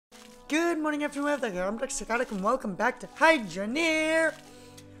Good morning, everyone. I'm Dr.Psychotic, and welcome back to Hydroneer.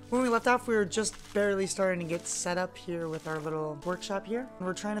 When we left off, we were just barely starting to get set up here with our little workshop here. And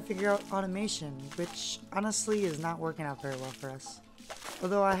we're trying to figure out automation, which honestly is not working out very well for us.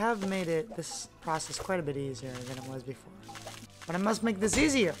 Although I have made this process quite a bit easier than it was before. But I must make this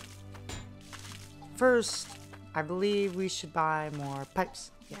easier. First, I believe we should buy more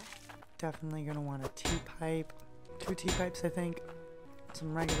pipes. Yeah, definitely gonna want a T-pipe. 2 T-pipes, I think.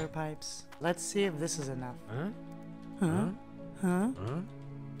 Some regular pipes. Let's see if this is enough.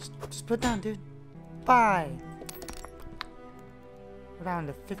 Just put down, dude. Buy. We're down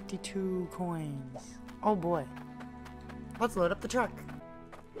to 52 coins. Oh boy. Let's load up the truck.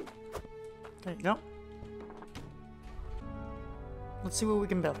 There you go. Let's see what we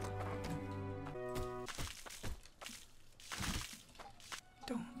can build.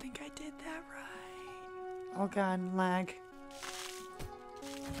 Don't think I did that right. Oh god, lag.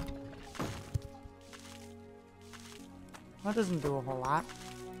 That doesn't do a whole lot.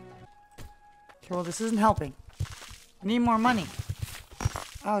 Okay, well this isn't helping. I need more money.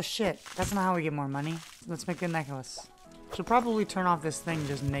 Oh shit, that's not how we get more money. Let's make a necklace. Should probably turn off this thing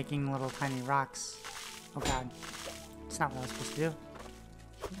just making little tiny rocks. Oh god. It's not what I was supposed to do.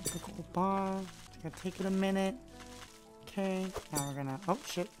 The gold bar. It's gonna take it a minute. Okay, now we're gonna, oh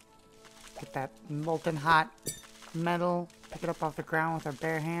shit. Get that molten hot metal. Pick it up off the ground with our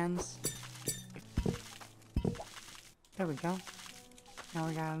bare hands. There we go. Now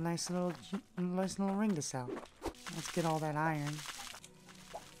we got a nice little ring to sell. Let's get all that iron.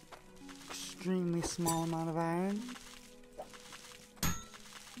 Extremely small amount of iron.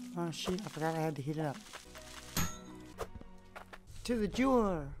 Oh shit, I forgot I had to heat it up. To the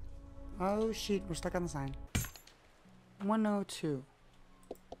jeweler. Oh shit, we're stuck on the sign. 102.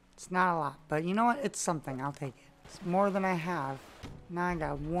 It's not a lot, but you know what? It's something. I'll take it. It's more than I have. Now I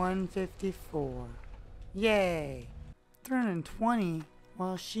got 154. Yay! 320?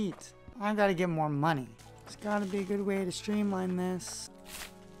 Well, shit. I gotta get more money. There's gotta be a good way to streamline this.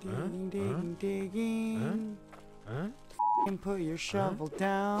 Digging. F***ing put your shovel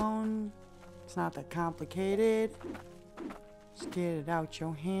down. It's not that complicated. Just get it out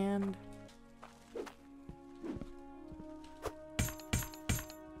your hand.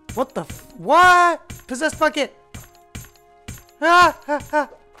 What the f- What? Possessed bucket! Ah!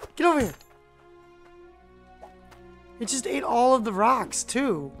 Get over here! It just ate all of the rocks,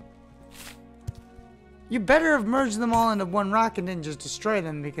 too. You better have merged them all into one rock and didn't just destroy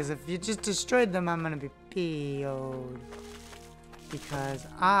them, because if you just destroyed them, I'm gonna be PO'd. Because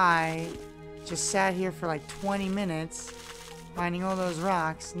I just sat here for like 20 minutes finding all those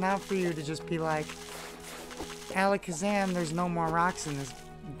rocks, not for you to just be like, Alakazam, there's no more rocks in this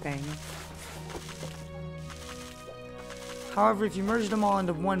thing. However, if you merged them all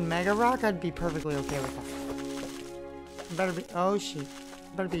into one mega rock, I'd be perfectly okay with that. Better be, oh shit,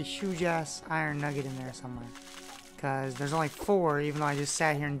 better be a huge ass iron nugget in there somewhere, because there's only 4, even though I just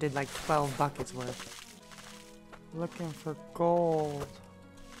sat here and did like 12 buckets worth. Looking for gold.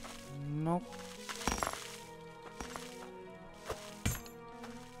 Nope.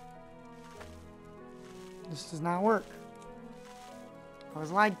 This does not work. I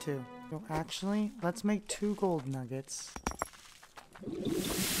was lied to. So actually, let's make 2 gold nuggets.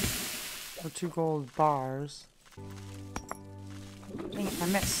 Or 2 gold bars. Dang it, I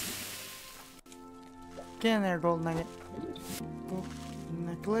missed. Get in there, gold nugget. Boop.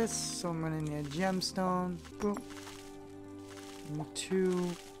 Necklace, so I'm gonna need a gemstone. Boop. And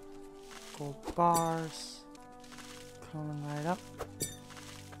 2 gold bars. Coming right up.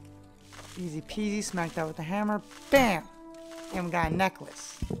 Easy peasy, smack that with the hammer. Bam! And we got a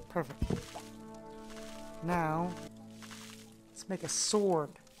necklace. Perfect. Now, let's make a sword.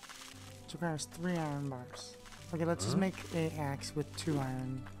 Which requires 3 iron bars. Okay, let's just make an axe with 2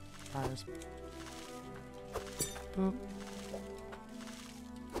 iron bars. Boop.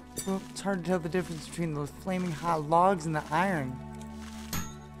 Boop. It's hard to tell the difference between those flaming hot logs and the iron.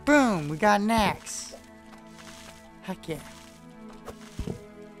 Boom! We got an axe. Heck yeah.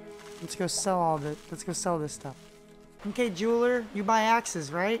 Let's go sell all this. Let's go sell this stuff. Okay, jeweler, you buy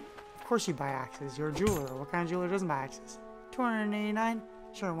axes, right? Of course you buy axes. You're a jeweler. What kind of jeweler doesn't buy axes? 289?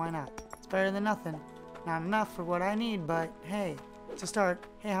 Sure, why not? It's better than nothing. Not enough for what I need, but hey, to start,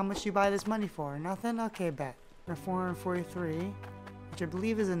 hey, how much do you buy this money for? Nothing? Okay, bet. For 443, which I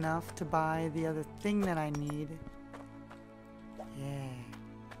believe is enough to buy the other thing that I need. Yeah.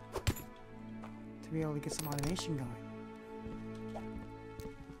 To be able to get some automation going.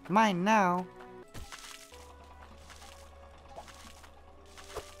 Mine now.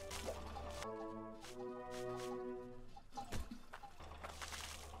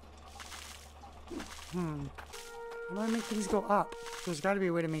 How do I make things go up? There's got to be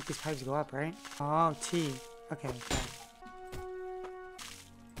a way to make these pipes go up, right? Oh, T. Okay.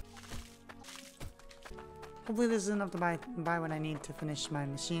 Hopefully this is enough to buy what I need to finish my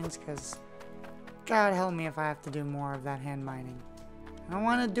machines, because God help me if I have to do more of that hand mining. I don't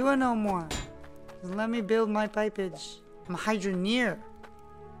want to do it no more. Just let me build my pipage. I'm a Hydroneer.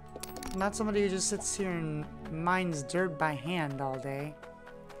 I'm not somebody who just sits here and mines dirt by hand all day.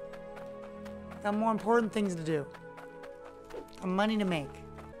 Got more important things to do. Got money to make.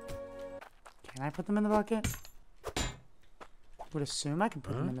 Can I put them in the bucket? Would assume I can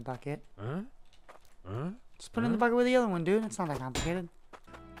put them in the bucket. Just put it in the bucket with the other one, dude. It's not that complicated.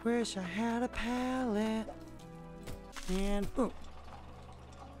 Wish I had a pallet. And boom.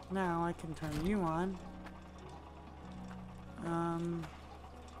 Now I can turn you on. And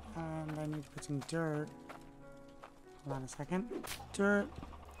I need to put some dirt. Hold on a second. Dirt.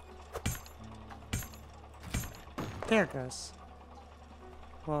 There it goes.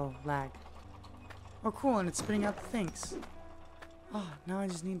 Whoa, lag. Oh, cool, and it's spitting out the things. Oh, now I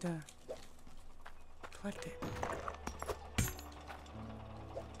just need to collect it.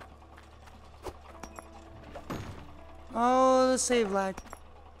 Oh, the save lag.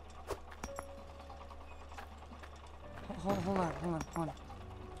 Hold on.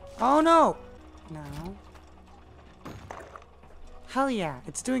 Oh no! No. Hell yeah,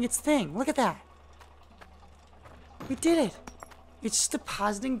 it's doing its thing. Look at that. We did it. It's just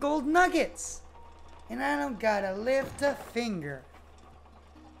depositing gold nuggets. And I don't gotta lift a finger.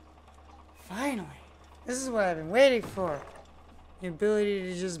 Finally. This is what I've been waiting for. The ability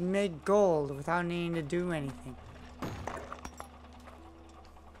to just make gold without needing to do anything.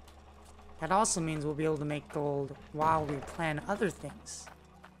 That also means we'll be able to make gold while we plan other things.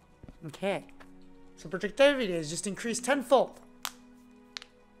 Okay. So productivity is just increased tenfold.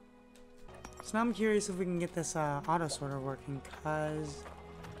 So now I'm curious if we can get this auto sorter working, because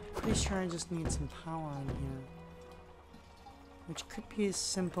I'm pretty sure I just need some power in here. Which could be as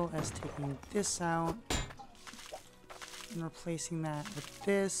simple as taking this out and replacing that with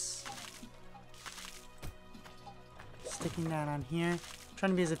this. Sticking that on here.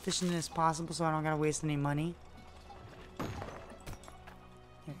 Trying to be as efficient as possible so I don't gotta waste any money. There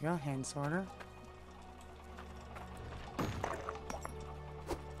you go, hand sorter.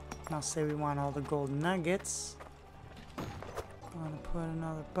 And I'll say we want all the gold nuggets. I'm gonna put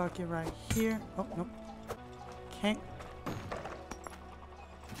another bucket right here. Oh, nope. Okay.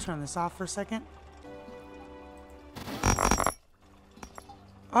 Turn this off for a second.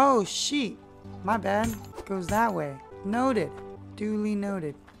 Oh, sheet. My bad. Goes that way. Noted. Duly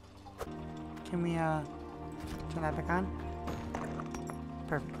noted. Can we turn that back on?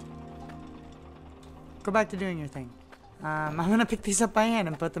 Perfect. Go back to doing your thing. I'm gonna pick these up by hand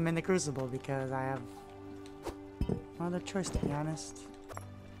and put them in the crucible because I have no other choice, to be honest.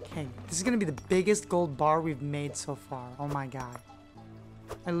 Okay, this is gonna be the biggest gold bar we've made so far. Oh my god.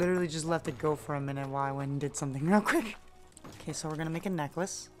 I literally just left it go for a minute while I went and did something real quick. Okay, so we're gonna make a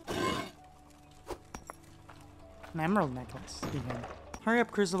necklace. An emerald necklace, even. Hurry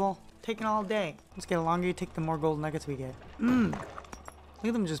up, Crucible. Taking all day. Let's get the longer you take, the more gold nuggets we get. Look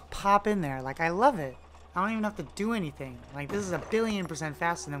at them just pop in there. Like, I love it. I don't even have to do anything. Like, this is 1,000,000,000%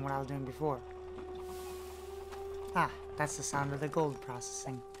 faster than what I was doing before. Ah, that's the sound of the gold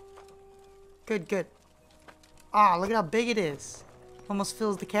processing. Good, good. Ah, look at how big it is. Almost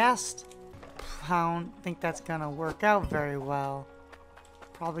fills the cast. I don't think that's gonna work out very well.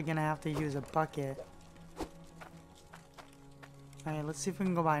 Probably gonna have to use a bucket. Alright, let's see if we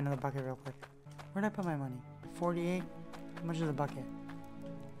can go buy another bucket real quick. Where'd I put my money? 48? How much is the bucket?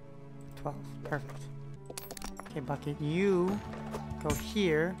 12. Perfect. Okay, bucket, you go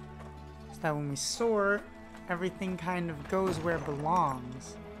here. So that when we sort, everything kind of goes where it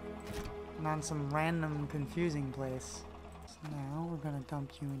belongs. Not in some random confusing place. So now we're gonna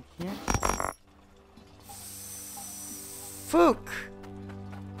dump you in here. Fook!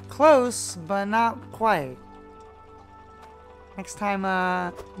 Close, but not quite. Next time,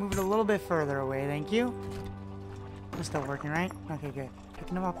 move it a little bit further away, thank you. We're still working, right? Okay, good.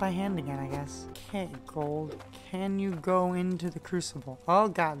 Picking them up by hand again, I guess. Okay, gold. Can you go into the crucible? Oh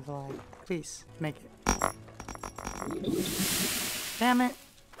god, the lag. Please, make it. Damn it.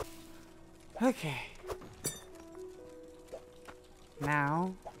 Okay.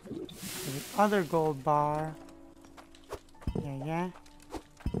 Now, for the other gold bar. Yeah.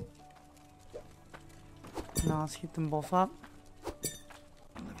 Now let's heat them both up.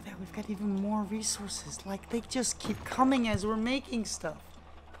 Look at that, we've got even more resources. Like, they just keep coming as we're making stuff.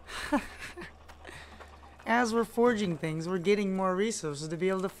 as we're forging things, we're getting more resources to be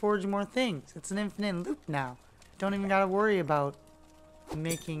able to forge more things. It's an infinite loop now. Don't even gotta worry about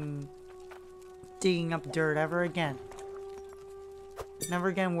digging up dirt ever again. Never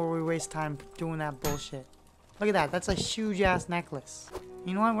again will we waste time doing that bullshit. Look at that. That's a huge ass necklace.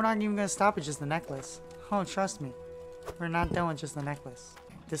 You know what? We're not even gonna stop at just the necklace. Oh, trust me. We're not done with just the necklace.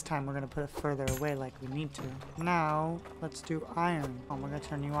 This time we're gonna put it further away like we need to. Now, let's do iron. Oh, we're gonna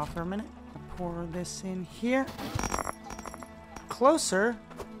turn you off for a minute. Pour this in here. Closer.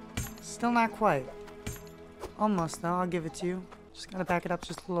 Still not quite. Almost though, I'll give it to you. Just gotta back it up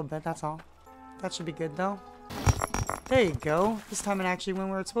just a little bit, that's all. That should be good though. There you go. This time it actually went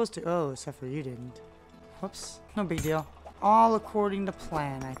where it's supposed to. Oh, except for you didn't. Whoops. No big deal. All according to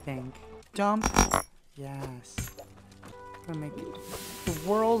plan, I think. Dump. Yes. Gonna make it the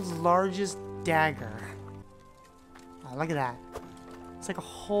world's largest dagger. Oh, look at that. It's like a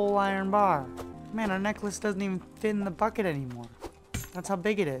whole iron bar. Man, our necklace doesn't even fit in the bucket anymore. That's how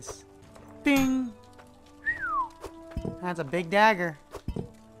big it is. Bing! That's a big dagger.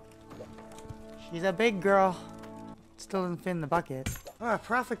 She's a big girl. Still doesn't fit in the bucket. Oh, our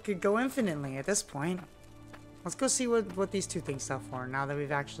profit could go infinitely at this point. Let's go see what these two things sell for now that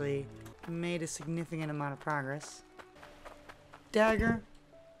we've actually made a significant amount of progress. Dagger.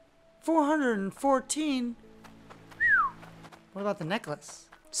 414. What about the necklace?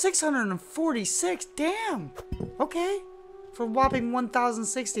 646. Damn. Okay. For a whopping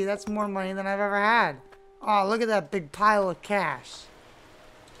 1,060, that's more money than I've ever had. Oh, look at that big pile of cash.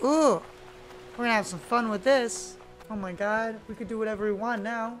 Ooh. We're gonna have some fun with this. Oh my god. We could do whatever we want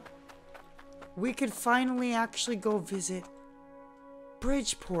now. We could finally actually go visit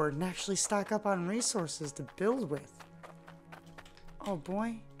Bridgeport and actually stock up on resources to build with. Oh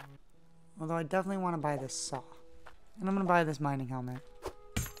boy. Although I definitely want to buy this saw. And I'm gonna buy this mining helmet.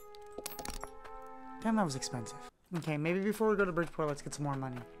 Damn, that was expensive. Okay, maybe before we go to Bridgeport, let's get some more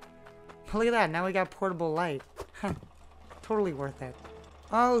money. Look at that, now we got portable light. Totally worth it.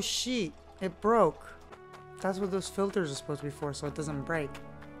 Oh, shit. It broke. That's what those filters are supposed to be for, so it doesn't break.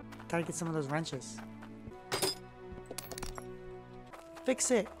 Gotta get some of those wrenches. Fix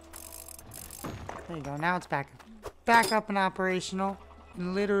it. There you go, now it's back up and operational.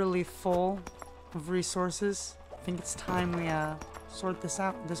 And literally full of resources. I think it's time we sort this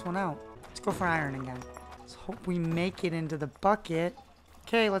one out. Let's go for iron again. Let's hope we make it into the bucket.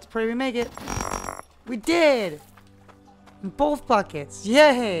 Okay, let's pray we make it. We did! In both buckets.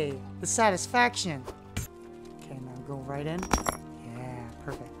 Yay! The satisfaction. Okay, now go right in. Yeah,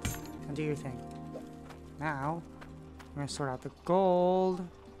 perfect. Now do your thing. Now, we're gonna sort out the gold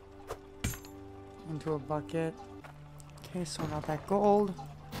into a bucket. Okay, sort out that gold.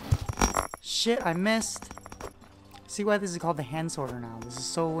 Shit, I missed. See why this is called the hand sorter now. This is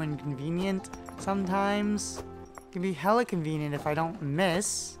so inconvenient. Sometimes it can be hella convenient if I don't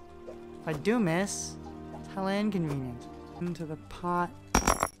miss. If I do miss, it's hella inconvenient. Into the pot.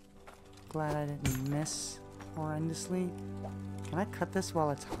 Glad I didn't miss horrendously. Can I cut this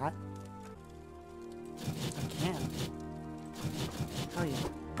while it's hot? I can. Hell yeah.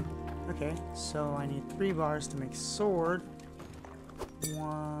 Okay, so I need 3 bars to make sword.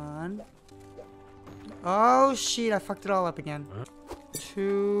 1. Oh shit, I fucked it all up again.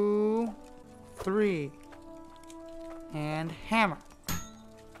 2, 3. And hammer.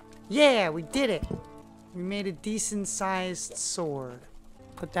 Yeah, we did it. We made a decent sized sword.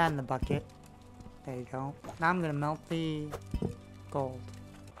 Put that in the bucket. There you go. Now I'm gonna melt the gold.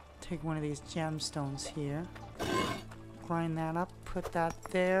 Take one of these gemstones here. Grind that up, put that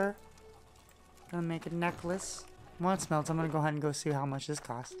there. Gonna make a necklace. Once it melts, I'm gonna go ahead and go see how much this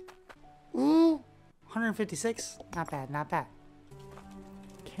costs. Ooh! 156? Not bad, not bad.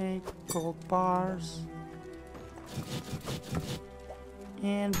 Okay, gold bars.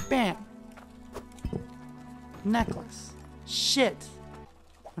 And bam! Necklace. Shit!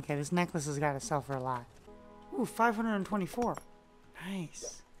 Okay, this necklace has gotta sell for a lot. Ooh, 524.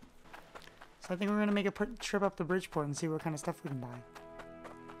 Nice. So I think we're gonna make a trip up to Bridgeport and see what kind of stuff we can buy.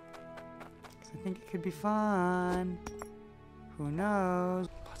 I think it could be fun. Who knows?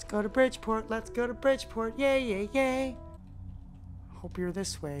 Let's go to Bridgeport. Let's go to Bridgeport. Yay, yay, yay. Hope you're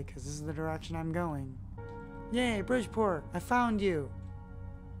this way, because this is the direction I'm going. Yay, Bridgeport. I found you.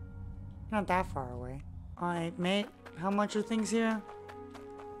 Not that far away. Alright, mate. How much are things here?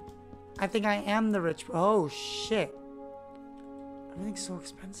 I think I am the rich. Oh, shit. Everything's so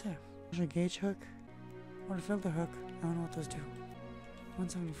expensive. There's a gauge hook. Or a filter hook. I don't know what those do.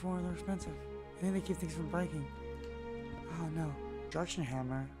 174, they're expensive. I think they keep things from breaking. Oh no. Construction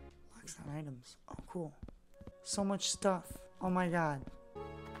hammer. Locks on items. Oh cool. So much stuff. Oh my god.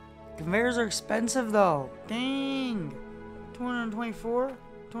 Conveyors are expensive though. Dang. 224?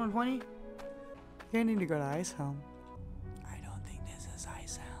 220? I need to go to Ice Helm. I don't think this is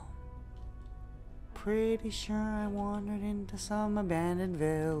Ice Helm. Pretty sure I wandered into some abandoned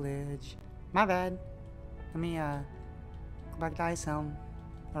village. My bad. Let me go back to Ice Helm.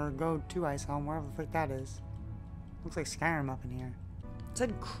 Or go to Ice Helm, wherever the frick that is. Looks like Skyrim up in here. It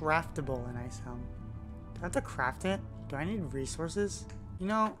said craftable in Ice Helm. Do I have to craft it? Do I need resources? You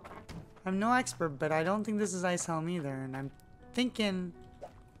know, I'm no expert, but I don't think this is Ice Helm either, and I'm thinking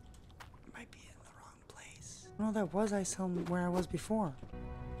I might be in the wrong place. No, that was Ice Helm where I was before.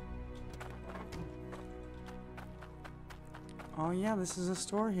 Oh yeah, this is a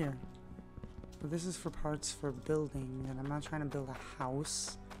store here. But this is for parts for building, and I'm not trying to build a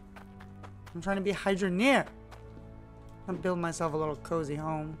house. I'm trying to be a Hydroneer. I'm building myself a little cozy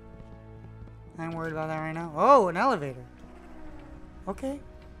home. I ain't worried about that right now. Oh, an elevator. Okay.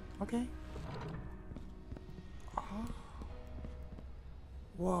 Okay. Oh.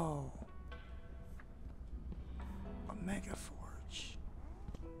 Whoa. A mega forge.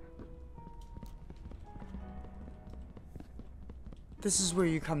 This is where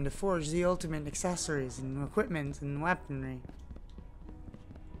you come to forge the ultimate accessories and equipment and weaponry.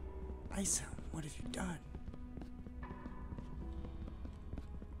 Isom, what have you done?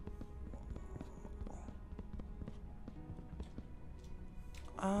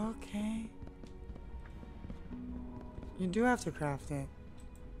 Okay. You do have to craft it.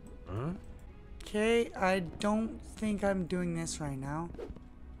 Huh? Okay, I don't think I'm doing this right now.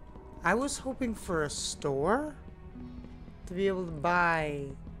 I was hoping for a store to be able to buy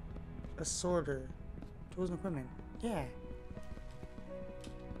a sorter. Tools and equipment. Yeah.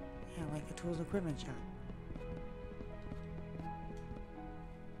 Yeah, like a tools and equipment shop.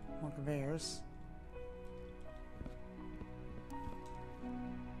 More conveyors.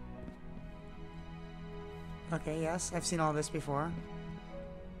 Okay, yes, I've seen all this before.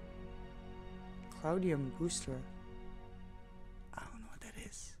 Cloudium booster. I don't know what that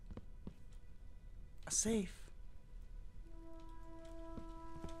is. A safe.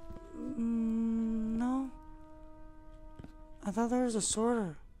 No. I thought there was a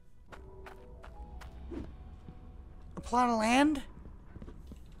sorter. A plot of land?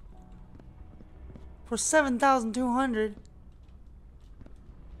 For 7,200.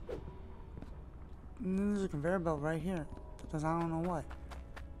 And then there's a conveyor belt right here. That does I don't know what.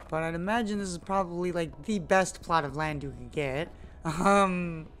 But I'd imagine this is probably like the best plot of land you can get.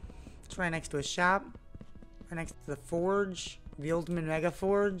 It's right next to a shop. Right next to the forge. The ultimate mega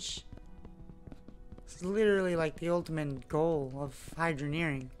forge. It's literally like the ultimate goal of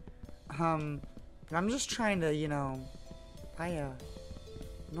hydroneering. But I'm just trying to, you know, buy a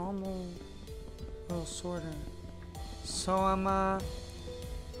normal little sorter. So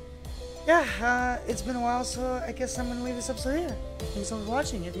yeah, it's been a while, so I guess I'm gonna leave this episode here. Thank you so much for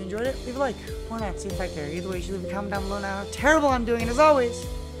watching. If you enjoyed it, leave a like or not. See if I care. Either way, you should leave a comment down below now how terrible I'm doing, and as always, see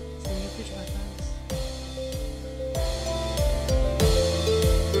you in the future, my friend.